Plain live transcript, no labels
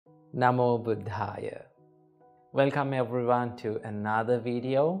Namo Buddhaya. Welcome everyone to another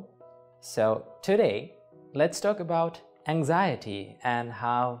video. So today, let's talk about anxiety and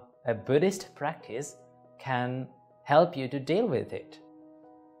how a Buddhist practice can help you to deal with it.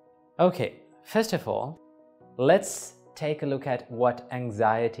 Okay, first of all, let's take a look at what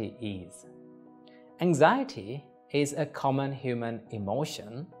anxiety is. Anxiety is a common human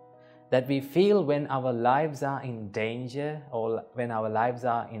emotion that we feel when our lives are in danger or when our lives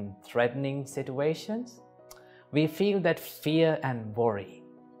are in threatening situations. We feel that fear and worry.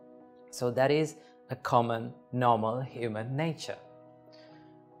 So that is a common, normal human nature.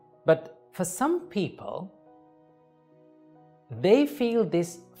 But for some people, they feel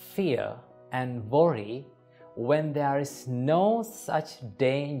this fear and worry when there is no such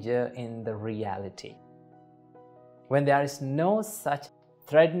danger in the reality. When there is no such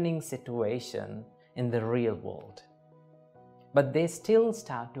threatening situation in the real world. But they still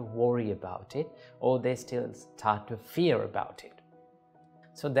start to worry about it, or they still start to fear about it.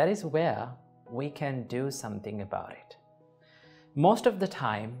 So that is where we can do something about it. Most of the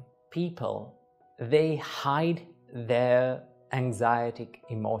time, people, they hide their anxietic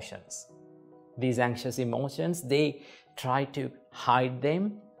emotions. These anxious emotions, they try to hide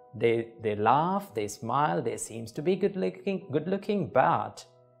them. They laugh, they smile, they seem to be good looking, but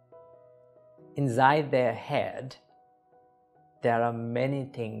inside their head, there are many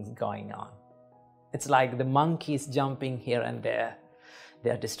things going on. It's like the monkeys jumping here and there.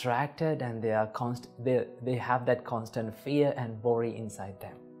 They are distracted and they have that constant fear and worry inside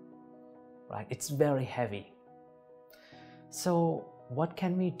them. Right? It's very heavy. So what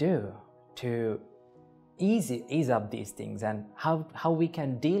can we do to ease up these things, and how we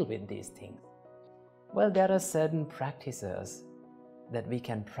can deal with these things? Well, there are certain practices that we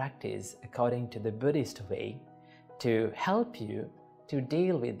can practice according to the Buddhist way to help you to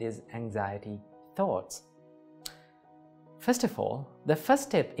deal with these anxiety thoughts. First of all, the first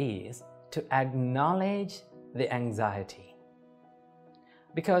step is to acknowledge the anxiety.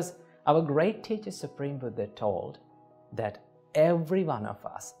 Because our great teacher Supreme Buddha told that every one of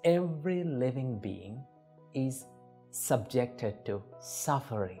us, every living being, is subjected to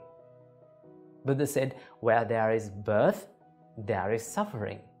suffering. Buddha said, where there is birth, there is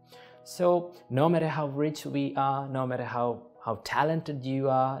suffering. So no matter how rich we are, no matter how talented you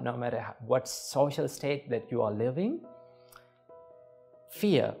are, no matter what social state that you are living,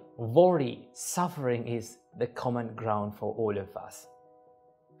 fear, worry, suffering is the common ground for all of us.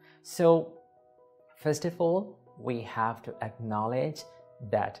 So first of all, we have to acknowledge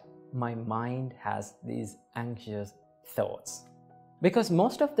that my mind has these anxious thoughts. Because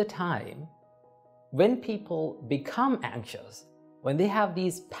most of the time, when people become anxious, when they have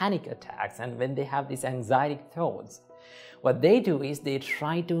these panic attacks and when they have these anxiety thoughts, what they do is they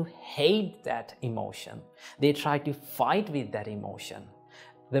try to hate that emotion. They try to fight with that emotion.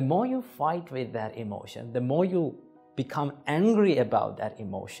 The more you fight with that emotion, the more you become angry about that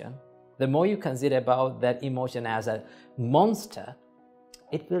emotion, the more you consider about that emotion as a monster,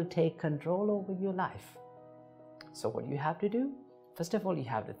 it will take control over your life. So what you have to do? First of all, you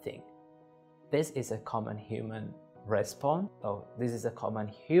have to think, this is a common human response, or this is a common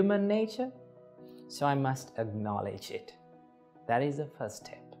human nature, so I must acknowledge it. That is the first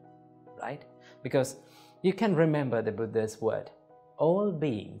step, right? Because you can remember the Buddha's word, all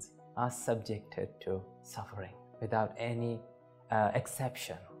beings are subjected to suffering without any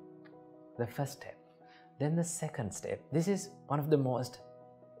exception. The first step. Then the second step, this is one of the most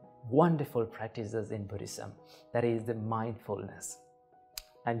wonderful practices in Buddhism, that is the mindfulness.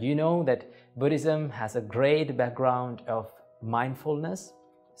 And you know that Buddhism has a great background of mindfulness.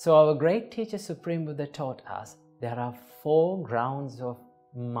 So our great teacher Supreme Buddha taught us there are 4 grounds of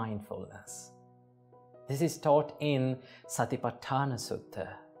mindfulness. This is taught in Satipatthana Sutta.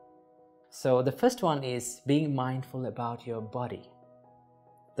 So the first one is being mindful about your body.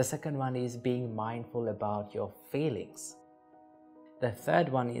 The second one is being mindful about your feelings. The third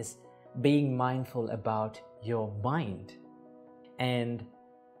one is being mindful about your mind. And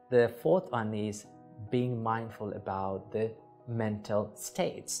the fourth one is being mindful about the mental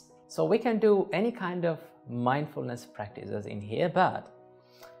states. So we can do any kind of mindfulness practices in here, but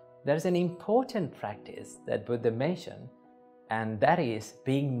there's an important practice that Buddha mentioned, and that is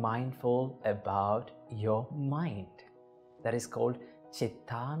being mindful about your mind. That is called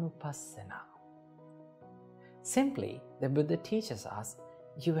Chittanupassana. Simply, the Buddha teaches us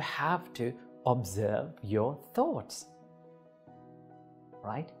you have to observe your thoughts,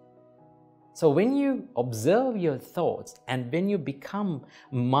 right? So when you observe your thoughts and when you become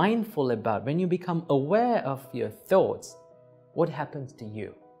mindful about, when you become aware of your thoughts, what happens to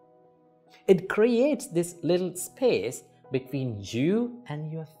you? It creates this little space between you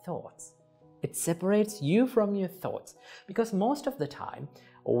and your thoughts. It separates you from your thoughts. Because most of the time,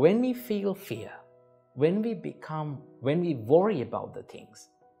 when we feel fear, when we worry about the things,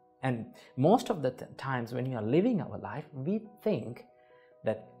 and most of the times when we are living our life, we think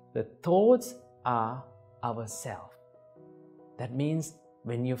that the thoughts are ourself. That means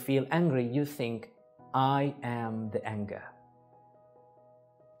when you feel angry, you think, I am the anger.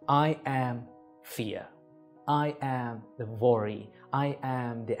 I am fear. I am the worry. I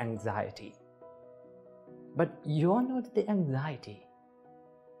am the anxiety. But you're not the anxiety.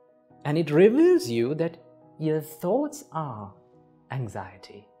 And it reveals you that your thoughts are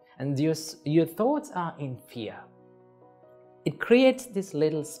anxiety and your thoughts are in fear. It creates this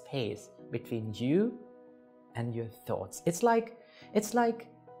little space between you and your thoughts. It's like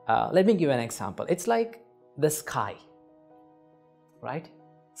let me give an example. It's like the sky, right?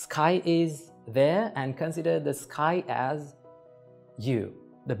 Sky is there, and consider the sky as you,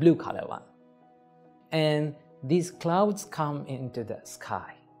 the blue color one. And these clouds come into the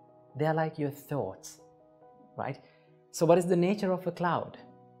sky. They are like your thoughts, right? So what is the nature of a cloud?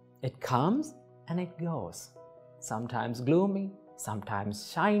 It comes and it goes. Sometimes gloomy,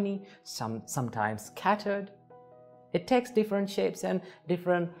 sometimes shiny, sometimes scattered. It takes different shapes and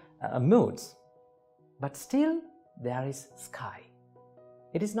different moods. But still, there is sky.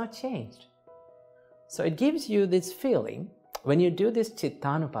 It is not changed. So it gives you this feeling, when you do this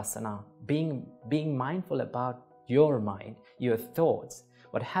Chittanupassana, being mindful about your mind, your thoughts,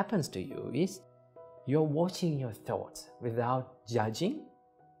 what happens to you is you're watching your thoughts without judging,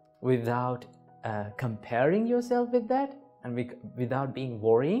 without comparing yourself with that, and without being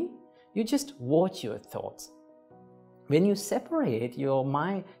worrying. You just watch your thoughts. When you separate your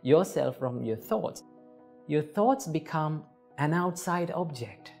mind, yourself from your thoughts become an outside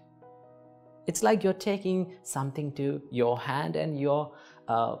object. It's like you're taking something to your hand and you're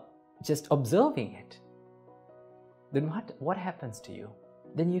just observing it. Then what happens to you?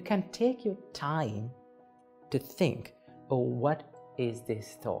 Then you can take your time to think, oh, what is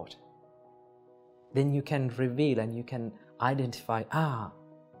this thought? Then you can reveal and you can identify,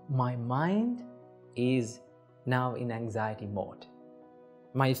 my mind is now in anxiety mode.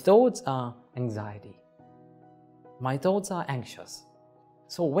 My thoughts are anxiety. My thoughts are anxious.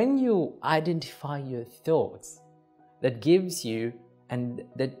 So when you identify your thoughts, that gives you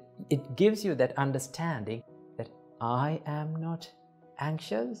that understanding that I am not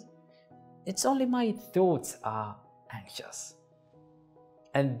anxious. It's only my thoughts are anxious.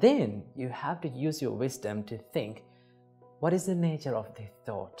 And then you have to use your wisdom to think, what is the nature of this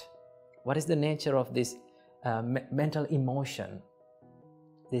thought? What is the nature of this mental emotion?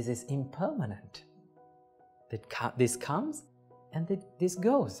 This is impermanent. This comes and this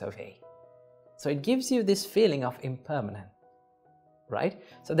goes away. So it gives you this feeling of impermanent, right?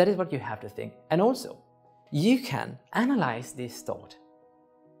 So that is what you have to think. And also, you can analyze this thought.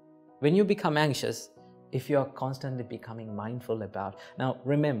 When you become anxious, if you are constantly becoming mindful about... Now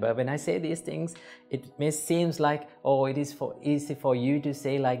remember, when I say these things, it may seem like, oh, it is easy for you to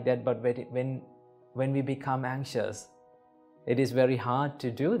say like that, but when we become anxious, it is very hard to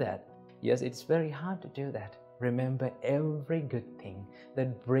do that. Yes, it's very hard to do that. Remember, every good thing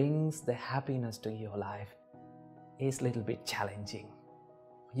that brings the happiness to your life is a little bit challenging.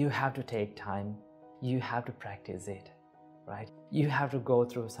 You have to take time. You have to practice it, right? You have to go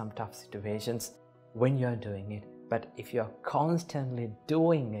through some tough situations when you are doing it. But if you are constantly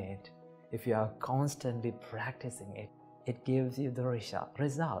doing it, if you are constantly practicing it, it gives you the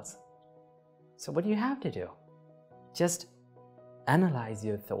results. So what do you have to do? Just analyze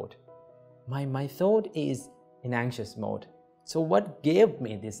your thought. My thought is in anxious mode. So what gave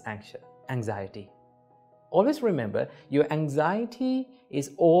me this anxiety? Always remember, your anxiety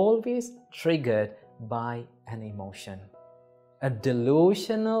is always triggered by an emotion, a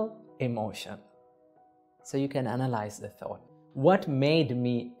delusional emotion. So you can analyze the thought. What made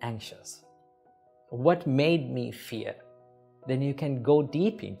me anxious? What made me fear? Then you can go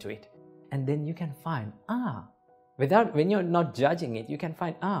deep into it, and then you can find, when you're not judging it, you can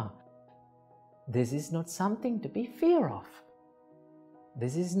find, this is not something to be fear of.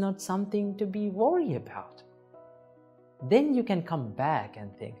 This is not something to be worried about. Then you can come back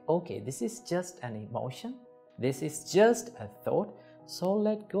and think, okay, this is just an emotion. This is just a thought. So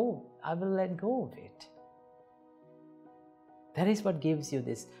let go. I will let go of it. That is what gives you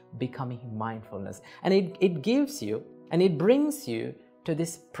this becoming mindfulness. And it gives you, and it brings you to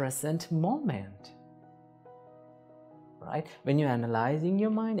this present moment. Right? When you're analyzing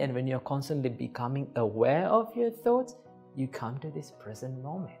your mind and when you're constantly becoming aware of your thoughts, you come to this present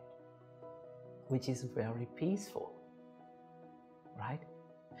moment. which is very peaceful, right?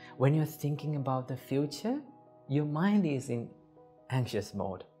 When you're thinking about the future, your mind is in anxious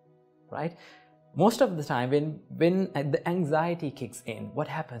mode, right? Most of the time when the anxiety kicks in, what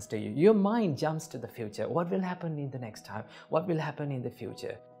happens to you? Your mind jumps to the future. What will happen in the next time? What will happen in the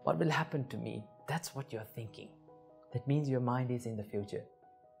future? What will happen to me? That's what you're thinking. That means your mind is in the future,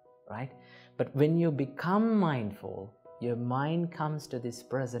 right? But when you become mindful, your mind comes to this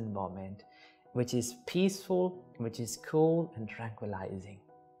present moment, which is peaceful, which is cool and tranquilizing.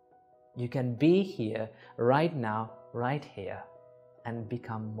 You can be here, right now, right here, and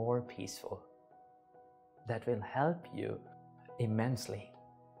become more peaceful. That will help you immensely.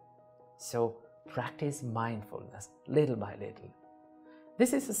 So practice mindfulness little by little.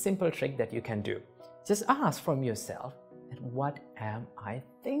 This is a simple trick that you can do. Just ask from yourself, what am I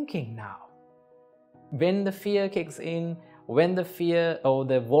thinking now? When the fear kicks in, when the fear or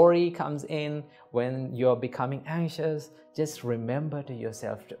the worry comes in, when you're becoming anxious, just remember to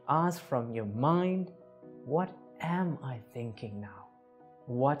yourself to ask from your mind, what am I thinking now?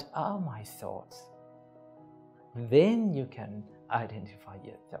 What are my thoughts? Then you can identify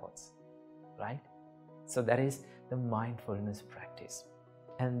your thoughts, right? So that is the mindfulness practice.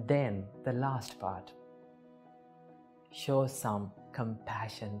 And then the last part, show some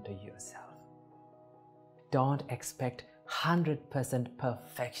compassion to yourself. Don't expect 100%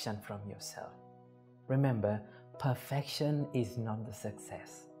 perfection from yourself. Remember, perfection is not the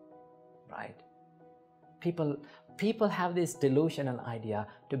success, right? People have this delusional idea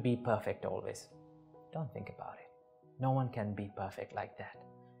to be perfect always. Don't think about it. No one can be perfect like that.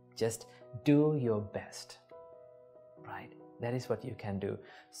 Just do your best, right? That is what you can do.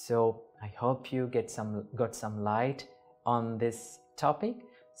 So I hope you got some light on this topic.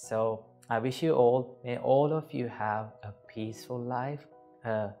 So I wish you all, may all of you have a peaceful life,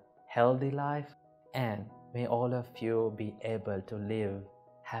 a healthy life, and may all of you be able to live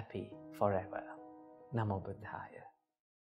happy forever. Namo Buddhaya.